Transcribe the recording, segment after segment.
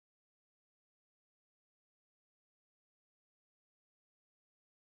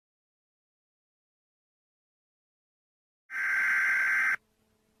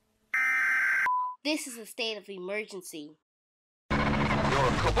This is a state of emergency. You're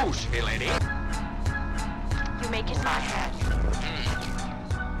a caboose, lady. You make it my hat.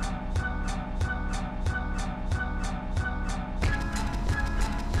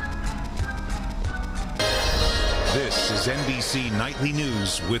 This is NBC Nightly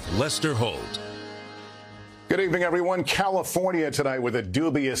News with Lester Holt. Good evening, everyone. California tonight with a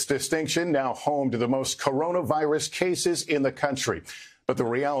dubious distinction, now home to the most coronavirus cases in the country. But the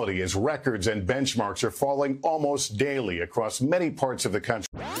reality is records and benchmarks are falling almost daily across many parts of the country.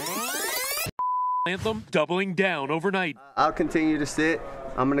 Anthem doubling down overnight. I'll continue to sit.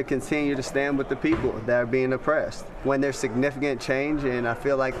 I'm going to continue to stand with the people that are being oppressed. When there's significant change and I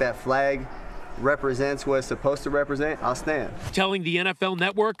feel like that flag represents what it's supposed to represent, I'll stand. Telling the NFL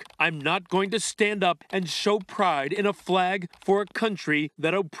Network, I'm not going to stand up and show pride in a flag for a country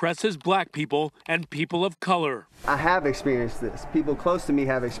that oppresses black people and people of color. I have experienced this. People close to me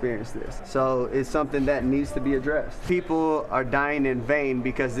have experienced this. So it's something that needs to be addressed. People are dying in vain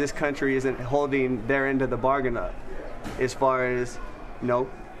because this country isn't holding their end of the bargain up as far as,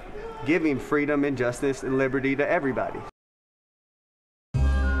 giving freedom and justice and liberty to everybody.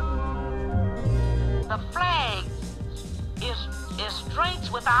 The flag is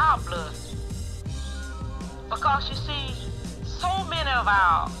drenched with our blood. Because you see, so many of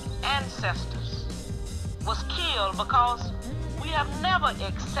our ancestors was killed because we have never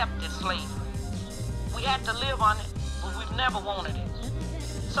accepted slavery. We had to live on it, but we've never wanted it.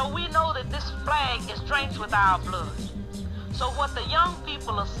 So we know that this flag is drenched with our blood. So what the young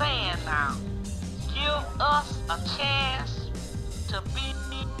people are saying now, give us a chance to be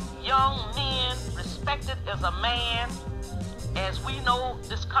young men respected as a man, as we know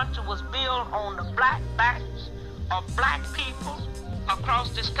this country was built on the black backs of black people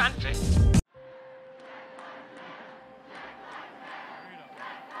across this country.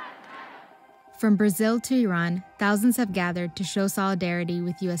 From Brazil to Iran, thousands have gathered to show solidarity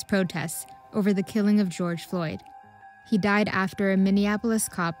with U.S. protests over the killing of George Floyd. He died after a Minneapolis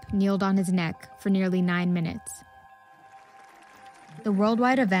cop kneeled on his neck for nearly 9 minutes. The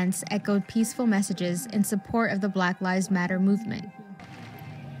worldwide events echoed peaceful messages in support of the Black Lives Matter movement.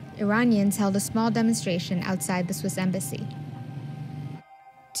 Iranians held a small demonstration outside the Swiss embassy.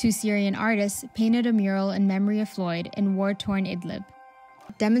 2 Syrian artists painted a mural in memory of Floyd in war-torn Idlib.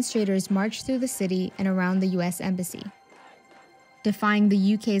 Demonstrators marched through the city and around the U.S. embassy, defying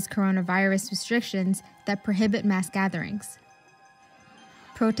the UK's coronavirus restrictions that prohibit mass gatherings.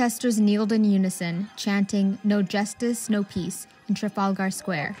 Protesters kneeled in unison, chanting, "No justice, no peace," in Trafalgar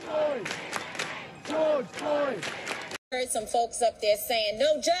Square. George Floyd. Heard some folks up there saying,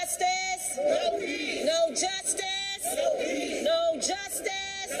 "No justice, no peace. No justice, no peace. No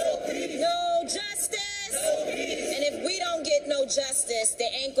justice, no peace. No justice, no peace. And if we don't get no justice,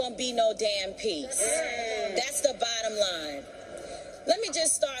 there ain't gonna be no damn peace." That's the bottom line. Let me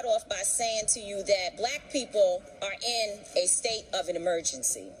just start off by saying to you that black people are in a state of an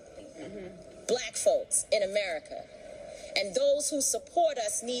emergency. Black folks in America. And those who support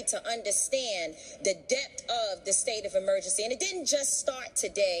us need to understand the depth of the state of emergency. And it didn't just start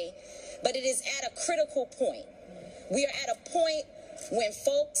today, but it is at a critical point. We are at a point when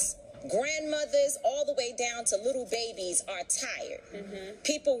folks, grandmothers, all the way down to little babies are tired.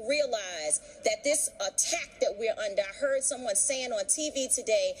 People realize that this attack that we're under, I heard someone saying on TV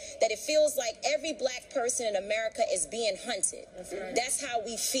today that it feels like every black person in America is being hunted. That's how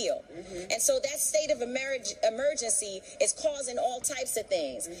we feel. And so that state of emergency is causing all types of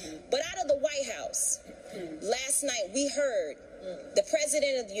things. But out of the White House, last night we heard the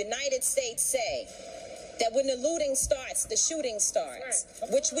President of the United States say that when the looting starts, the shooting starts,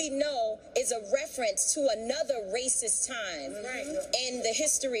 which we know is a reference to another racist time in the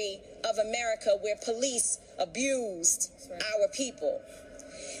history of America where police abused our people.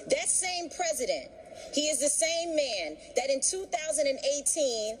 That same president, he is the same man that in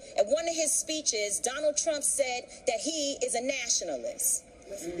 2018, at one of his speeches, Donald Trump said that he is a nationalist.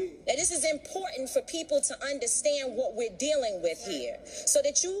 Now, this is important for people to understand what we're dealing with here, so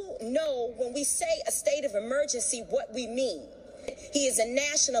that you know when we say a state of emergency, what we mean. He is a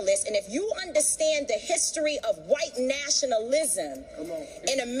nationalist, and if you understand the history of white nationalism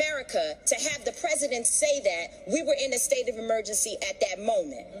in America, to have the president say that, we were in a state of emergency at that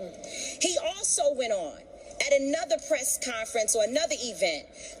moment. He also went on at another press conference or another event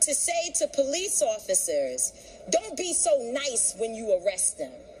to say to police officers, don't be so nice when you arrest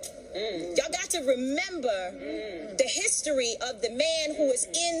them. Y'all got to remember the history of the man who is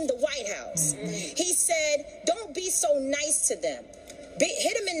in the White House. He said, don't be so nice to them.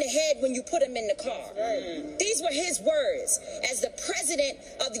 hit him in the head when you put him in the car. These were his words as the President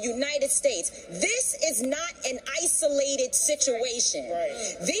of the United States. This is not an isolated situation.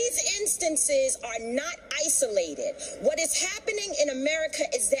 These instances are not isolated. What is happening in America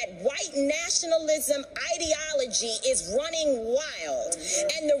is that white nationalism ideology is running wild.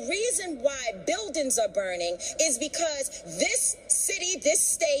 And the reason why buildings are burning is because this city, this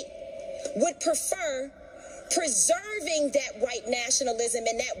state, would prefer preserving that white nationalism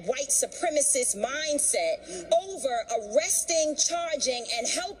and that white supremacist mindset over arresting, charging, and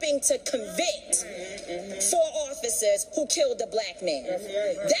helping to convict 4 officers who killed a black man.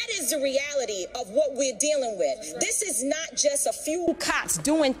 That is the reality of what we're dealing with. This is not just a few cops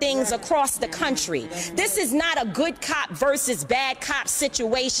doing things across the country. This is not a good cop versus bad cop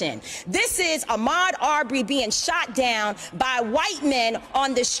situation. This is Ahmaud Arbery being shot down by white men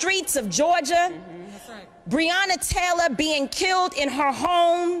on the streets of Georgia. Breonna Taylor being killed in her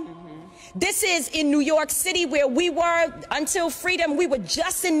home. This is in New York City, where we were until freedom. We were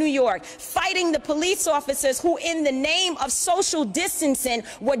just in New York fighting the police officers who, in the name of social distancing,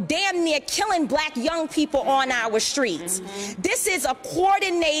 were damn near killing black young people on our streets. This is a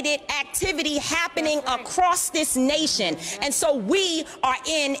coordinated activity happening across this nation. And so we are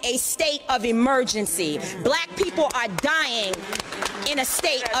in a state of emergency. Black people are dying in a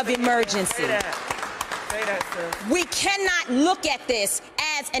state of emergency. We cannot look at this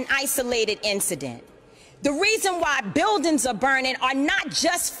as an isolated incident. The reason why buildings are burning are not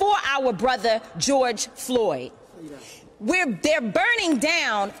just for our brother George Floyd. They're burning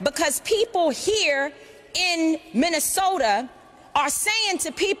down because people here in Minnesota are saying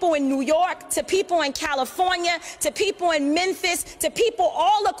to people in New York, to people in California, to people in Memphis, to people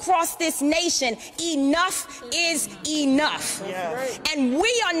all across this nation, enough is enough. And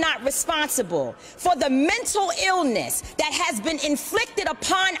we are not responsible for the mental illness that has been inflicted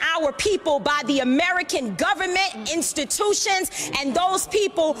upon our people by the American government, institutions, and those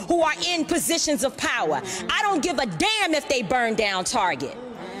people who are in positions of power. I don't give a damn if they burn down Target,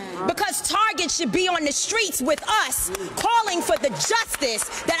 because Target should be on the streets with us, calling for the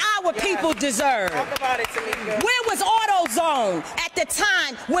justice that our people deserve. Talk about it, Tamika. Where was AutoZone at the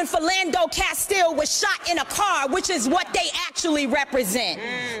time when Philando Castile was shot in a car, which is what they actually represent?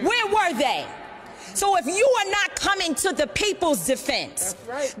 Where were they? So if you are not coming to the people's defense,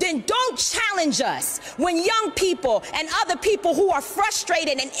 then don't challenge us when young people and other people who are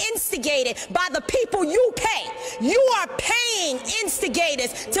frustrated and instigated by the people you pay. You are paying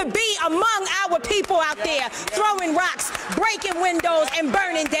instigators to be among our people out there throwing rocks, breaking windows, and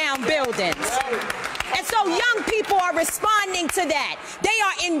burning down buildings. And so young people are responding to that.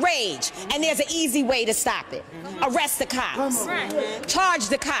 They are enraged, and there's an easy way to stop it. Arrest the cops. Charge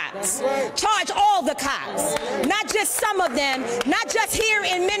the cops. Charge all the cops. Not just some of them, not just here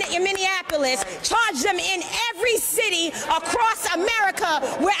in Minneapolis. Charge them in every city across America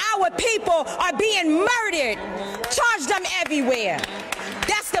where our people are being murdered. Charge them everywhere.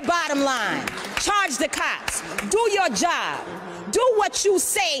 That's the bottom line. Charge the cops. Do your job. Do what you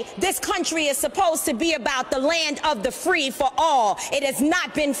say this country is supposed to be about, the land of the free for all. It has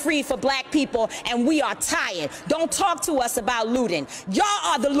not been free for black people, and we are tired. Don't talk to us about looting. Y'all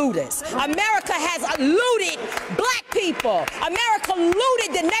are the looters. America has looted black people. America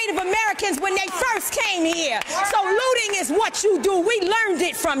looted the Native Americans when they first came here. So looting is what you do. We learned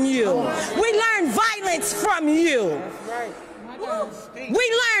it from you. We learned violence from you.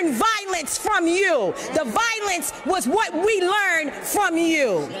 We learned violence from you. The violence was what we learned from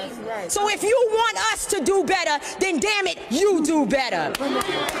you. So if you want us to do better, then damn it, you do better.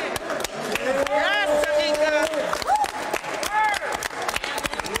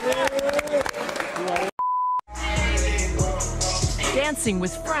 Dancing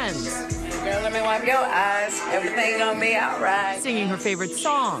with friends. Girl, let me wipe your eyes. Everything gonna be alright. Singing her favorite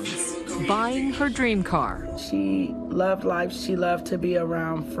songs. Buying her dream car. She loved life. She loved to be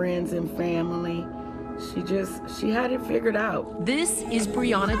around friends and family. She had it figured out. This is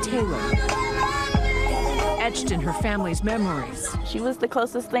Breonna Taylor, etched in her family's memories. She was the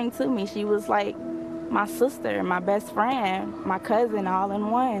closest thing to me. She was like my sister, my best friend, my cousin, all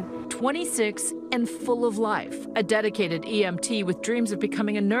in one. 26 and full of life, a dedicated EMT with dreams of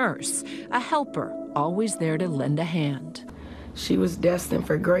becoming a nurse, a helper, always there to lend a hand. She was destined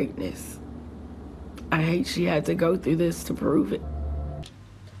for greatness. I hate she had to go through this to prove it.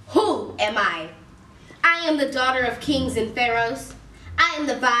 Who am I? I am the daughter of kings and pharaohs. I am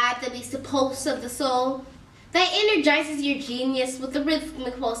the vibe that beats the pulse of the soul, that energizes your genius with the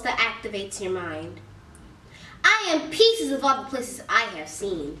rhythmic pulse that activates your mind. I am pieces of all the places I have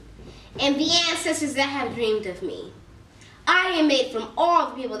seen, and the ancestors that have dreamed of me. I am made from all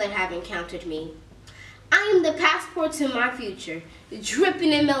the people that have encountered me. I am the passport to my future.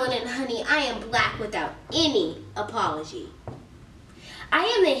 Dripping in melanin, honey, I am black without any apology. I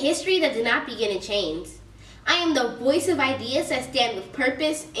am the history that did not begin in chains. I am the voice of ideas that stand with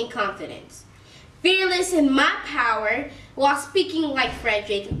purpose and confidence. Fearless in my power, while speaking like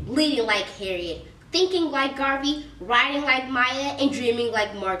Frederick, leading like Harriet, thinking like Garvey, writing like Maya, and dreaming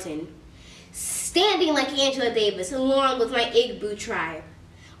like Martin. Standing like Angela Davis, along with my Igbo tribe.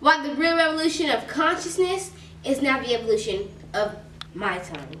 While the real revolution of consciousness is now the evolution of my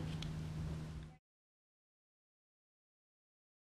tongue.